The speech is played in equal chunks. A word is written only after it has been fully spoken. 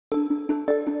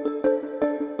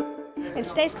In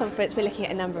today's conference we're looking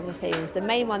at a number of the themes. The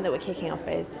main one that we're kicking off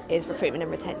with is recruitment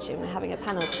and retention. We're having a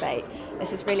panel debate.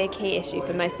 This is really a key issue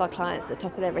for most of our clients at the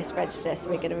top of their risk register,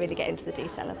 so we're going to really get into the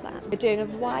detail of that. We're doing a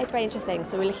wide range of things,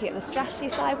 so we're looking at the strategy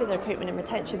side with the recruitment and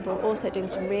retention, but we're also doing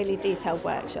some really detailed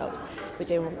workshops. We're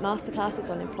doing masterclasses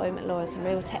on employment law and some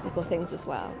real technical things as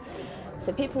well.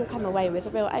 So people will come away with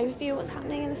a real overview of what's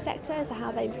happening in the sector as to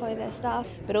how they employ their staff,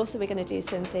 but also we're going to do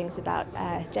some things about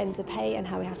gender pay and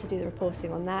how we have to do the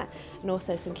reporting on that, and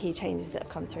also some key changes that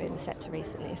have come through in the sector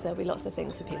recently. So there'll be lots of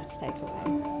things for people to take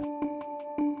away.